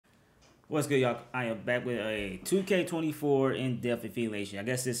What's good, y'all? I am back with a 2K24 in-depth affiliation. I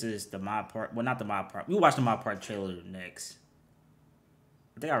guess this is the mod part. Well, not the mod part. We'll watch the mod part trailer next.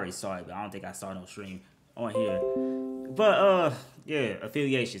 I think I already saw it, but I don't think I saw no stream on here. But, yeah,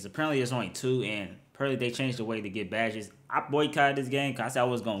 affiliations. Apparently, there's only 2, and apparently they changed the way to get badges. I boycotted this game because I said I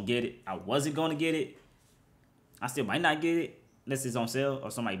was going to get it. I wasn't going to get it. I still might not get it. Unless it's on sale or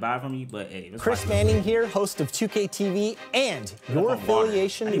somebody buy it from me, but hey, Chris Manning here, host of 2K TV and your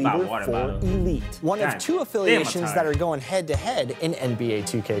affiliation leader for Elite. One of 2 affiliations that are going head-to-head in NBA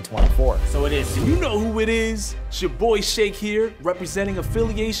 2K24. So it is. You know who it is. It's your boy Shake here, representing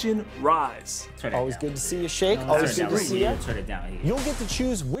affiliation Rise. Always good to see you, Shake. Always good to see you. Turn it down here. You'll get to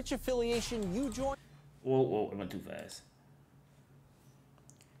choose which affiliation you join. Whoa, it went too fast.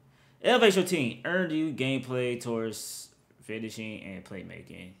 Elevate your team. Earn you gameplay towards finishing and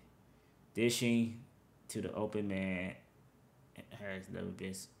playmaking. Dishing to the open man has never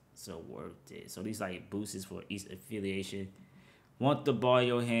been so worth it. So these like boosts for each affiliation. Want the ball in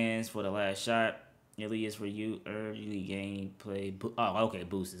your hands for the last shot. Elite is for you. Early gameplay. Oh, okay,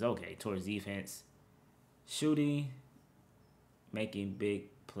 boosts. Okay, towards defense. Shooting. Making big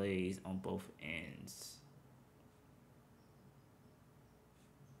plays on both ends.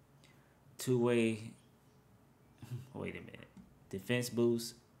 Two-way. Wait a minute. Defense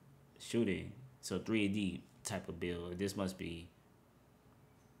boost, shooting. So 3D type of build. This must be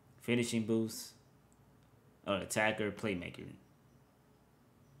finishing boost, attacker, playmaker.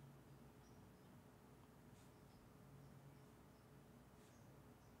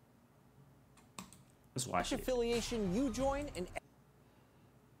 Let's watch it. Affiliation you join and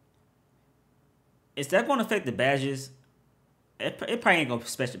Is that going to affect the badges? It probably ain't going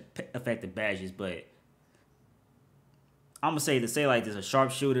to affect the badges, but I'm going to say like there's a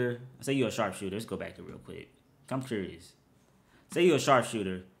sharpshooter. Say you're a sharpshooter. Let's go back to it real quick. I'm curious. Say you're a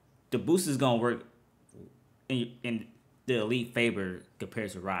sharpshooter. The boost is going to work in the elite favor compared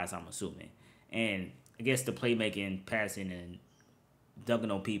to Rise, I'm assuming. And I guess the playmaking, passing, and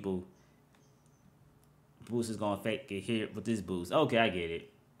dunking on people, boost is going to affect it here with this boost. Okay, I get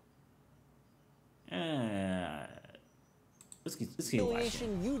it. Let's keep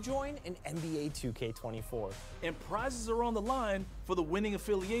affiliation watching. you join in NBA 2K24. And prizes are on the line for the winning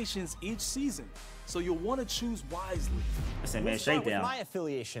affiliations each season. So you'll want to choose wisely. Listen, man, Let's start shakedown. with my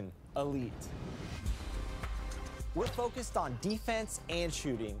affiliation, Elite. We're focused on defense and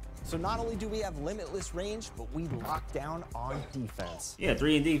shooting. So not only do we have limitless range, but we lock down on defense. Yeah,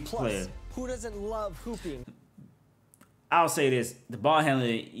 3D player. Plus, who doesn't love hooping? I'll say this: the ball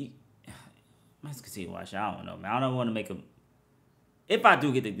handling. Let's continue watching. I don't know, man. I don't want to make a. If I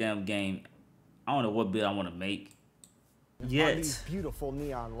do get the damn game, I don't know what build I want to make. Yet. These beautiful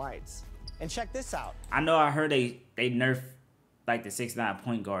neon lights. And check this out. I know I heard they nerf like the 6'9"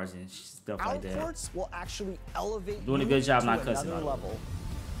 point guards and stuff like that. Outports will actually elevate Doing a you good job to not cussing another out. level.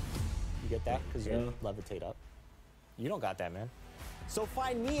 You get that? Because Yeah. you levitate up. You don't got that, man. So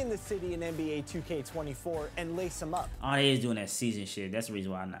find me in the city in NBA 2K24 and lace them up. Oh, they is doing that season shit. That's the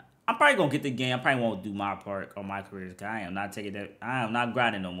reason why I'm not. I'm probably gonna get the game. I probably won't do my part on my career because I am not taking that. I am not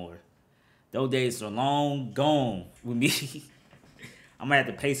grinding no more. Those days are long gone with me. I might have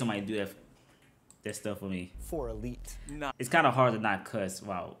to pay somebody to do that stuff for me. For Elite. Nah. It's kind of hard to not cuss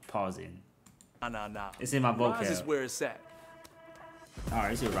while pausing. Nah. It's in my Rise is vocab. where it's at. All right,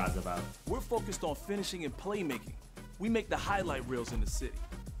 let's see what Rise is about. We're focused on finishing and playmaking. We make the highlight reels in the city.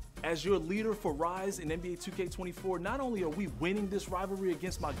 As your leader for Rise in NBA 2K24, not only are we winning this rivalry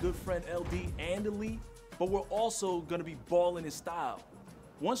against my good friend LD and Elite, but we're also gonna be balling in style.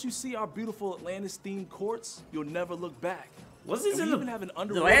 Once you see our beautiful Atlantis-themed courts, you'll never look back. What's this And in we the even have an last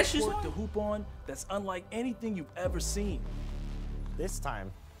underwater year's court one? to hoop on that's unlike anything you've ever seen. This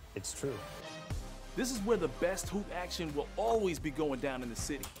time, it's true. This is where the best hoop action will always be going down in the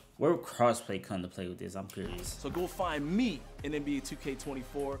city. Where would crossplay come to play with this? I'm curious. So go find me in NBA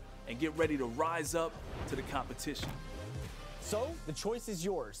 2K24 and get ready to rise up to the competition. So, the choice is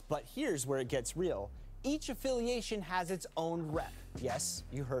yours, but here's where it gets real. Each affiliation has its own rep. Yes,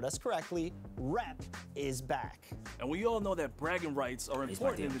 you heard us correctly. Rep is back. And we all know that bragging rights are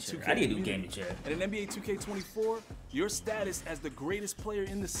important in the 2K I need a new community. gaming chair. And in NBA 2K24, your status as the greatest player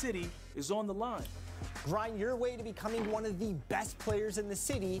in the city is on the line. Grind your way to becoming one of the best players in the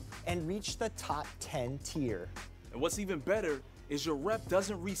city and reach the top 10 tier. And what's even better is your rep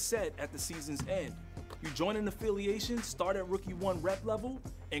doesn't reset at the season's end. You join an affiliation, start at Rookie 1 rep level,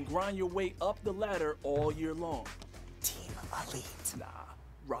 and grind your way up the ladder all year long. Team Elite. Nah,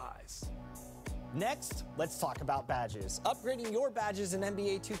 Rise. Next, let's talk about badges. Upgrading your badges in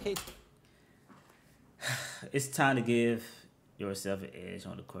NBA 2K. It's time to give yourself an edge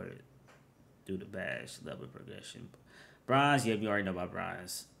on the court. do the badge level progression. Bronze, yeah, we already know about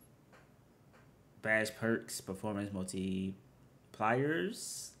bronze. Badge perks, performance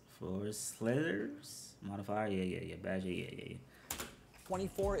multipliers for sliders, modifier, yeah. Badge, yeah.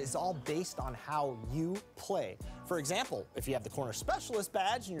 24 is all based on how you play. For example, if you have the corner specialist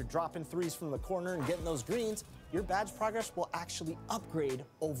badge and you're dropping threes from the corner and getting those greens, your badge progress will actually upgrade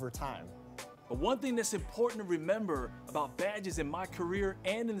over time. But one thing that's important to remember about badges in my career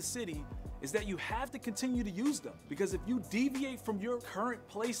and in the city is that you have to continue to use them. Because if you deviate from your current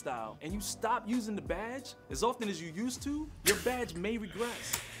playstyle and you stop using the badge as often as you used to, your badge may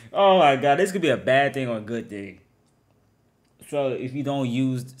regress. Oh my God, this could be a bad thing or a good thing. So if you don't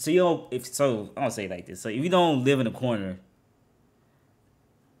use, I don't say it like this. So if you don't live in a corner,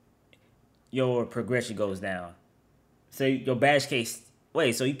 your progression goes down. So your badge case,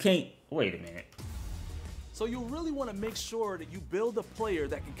 so you can't, wait a minute. So you'll really want to make sure that you build a player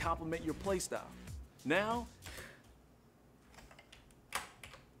that can complement your playstyle. Now,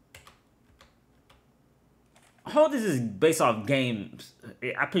 How this is based off games?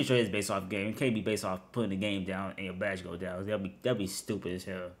 I'm pretty sure it's based off game. It can't be based off putting the game down and your badge go down. That'd be stupid as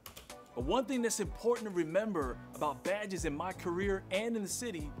hell. But one thing that's important to remember about badges in my career and in the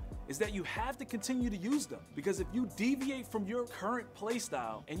city is that you have to continue to use them. Because if you deviate from your current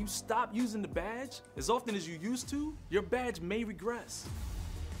playstyle and you stop using the badge as often as you used to, your badge may regress.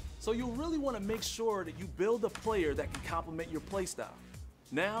 So you'll really want to make sure that you build a player that can complement your playstyle.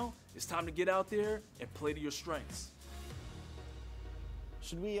 Now, it's time to get out there and play to your strengths.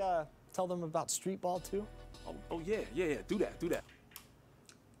 Should we tell them about street ball too? Oh yeah, do that.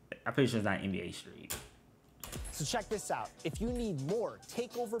 I'm pretty sure it's not NBA Street. So check this out. If you need more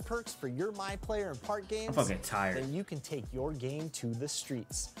takeover perks for your My Player and Park games, I'm fucking tired. Then you can take your game to the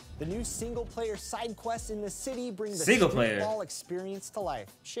streets. The new single-player side quests in the city bring the street ball experience to life.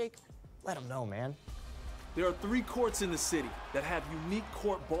 Shake, let them know, man. There are 3 courts in the city that have unique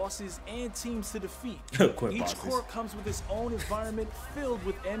court bosses and teams to defeat. Each court comes with its own environment filled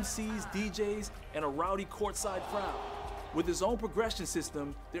with MCs, DJs, and a rowdy courtside crowd. With its own progression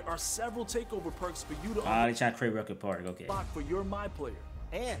system, there are several takeover perks for you to they try to create record park, okay. For your My Player.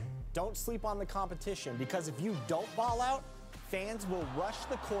 And don't sleep on the competition, because if you don't ball out, fans will rush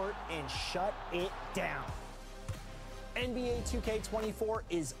the court and shut it down. NBA 2K24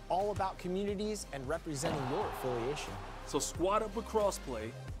 is all about communities and representing your affiliation. So squad up with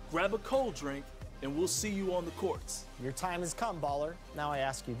crossplay, grab a cold drink, and we'll see you on the courts. Your time has come, baller. Now I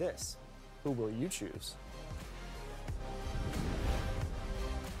ask you this: who will you choose?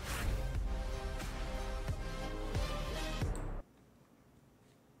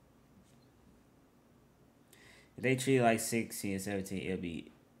 If they treat it like 16 and 17, it'll be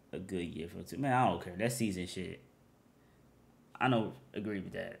a good year for them. Man, I don't care. That season shit. I don't agree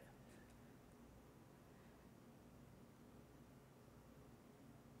with that.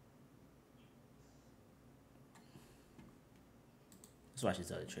 Let's watch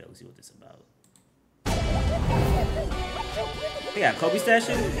this other trailer. See what this is about. They got Kobe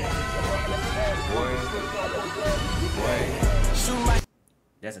statue?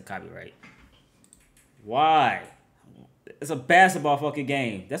 That's a copyright. Why? It's a basketball fucking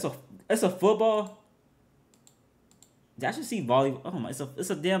game. That's a football. I should see volleyball. Oh my, it's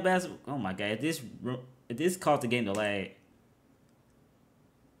a damn basketball. Oh my God, if this caused the game to lag.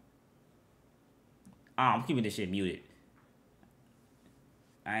 I'm keeping this shit muted.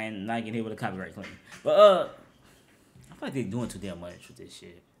 I ain't not getting hit with a copyright claim. But I feel like they're doing too damn much with this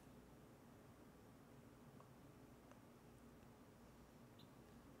shit.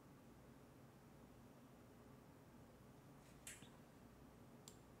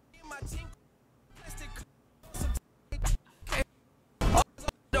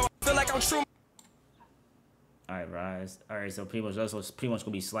 Alright, Rise. Alright, so pretty much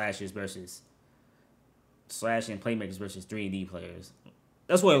gonna be slashes versus slash and playmakers versus 3D players.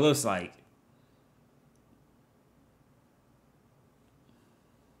 That's what it looks like.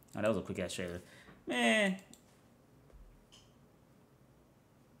 Oh, that was a quick ass trailer. Man.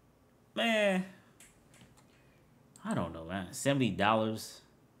 I don't know, man. $70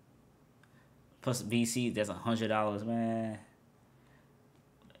 plus VC, that's $100, man.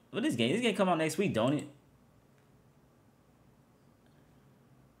 But this game come out next week, don't it?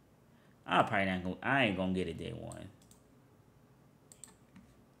 I ain't gonna get it day one.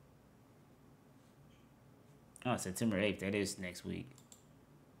 Oh, September 8th. That is next week.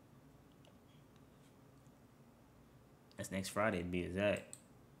 That's next Friday to be exact.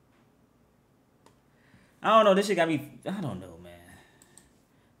 I don't know. This shit got me. I don't know, man.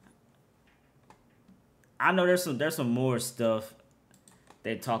 I know there's some more stuff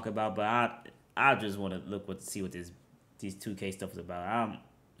they talk about, but I just want to see what these 2K stuff is about. I'm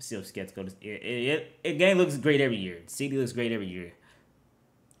still skeptical. The game looks great every year. The city looks great every year.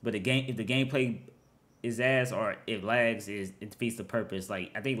 But if the gameplay is ass or it lags, it defeats the purpose.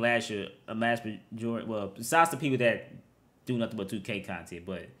 Like I think last year, a mass majority, well, besides the people that do nothing but 2K content,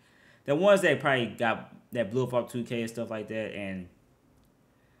 but the ones that probably blew up off 2K and stuff like that, and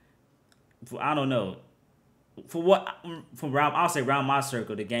I don't know. I'll say around my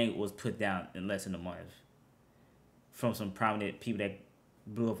circle, the game was put down in less than a month from some prominent people that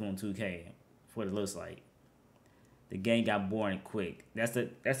blew up on 2K. What it looks like, the game got boring quick. That's the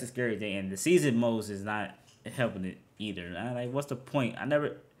scary thing, and the season modes is not helping it either. I'm like, what's the point?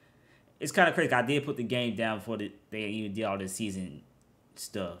 It's kind of crazy. I did put the game down before they even did all the season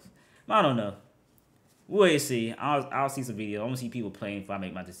stuff. But I don't know. We'll see. I'll see some videos. I want to see people playing before I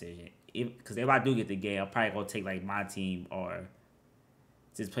make my decision. Because if I do get the game, I'm probably going to take like my team or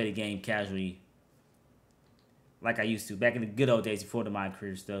just play the game casually like I used to back in the good old days before the My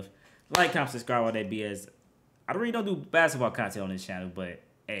Career stuff. Like, comment, subscribe, all that BS. I really don't do basketball content on this channel, but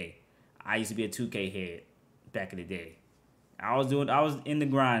hey, I used to be a 2K head back in the day. I was in the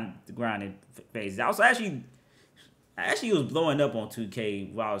grinding phase. I actually was blowing up on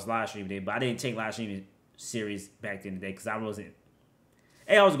 2K while I was live streaming it, but I didn't take live streaming serious back in the day because I was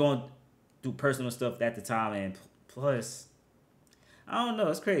going through personal stuff at the time, and plus, I don't know,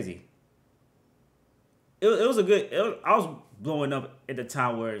 it's crazy. I was blowing up at the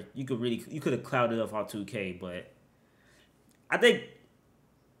time where you could have clouded up on 2K, but I think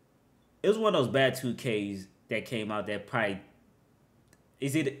it was one of those bad 2Ks that came out that probably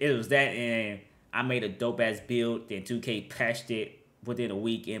it was that, and I made a dope ass build, then 2K patched it within a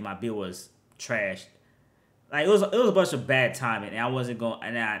week and my build was trashed. Like it was a bunch of bad timing, and I wasn't going,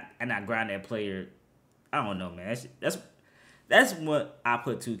 and I grind that player. I don't know, man. That's what I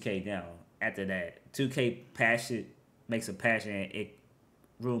put 2K down. After that, 2K patched, makes a patch, and it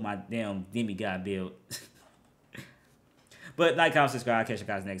ruined my damn demigod build. But like, comment, subscribe. I'll catch you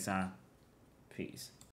guys next time. Peace.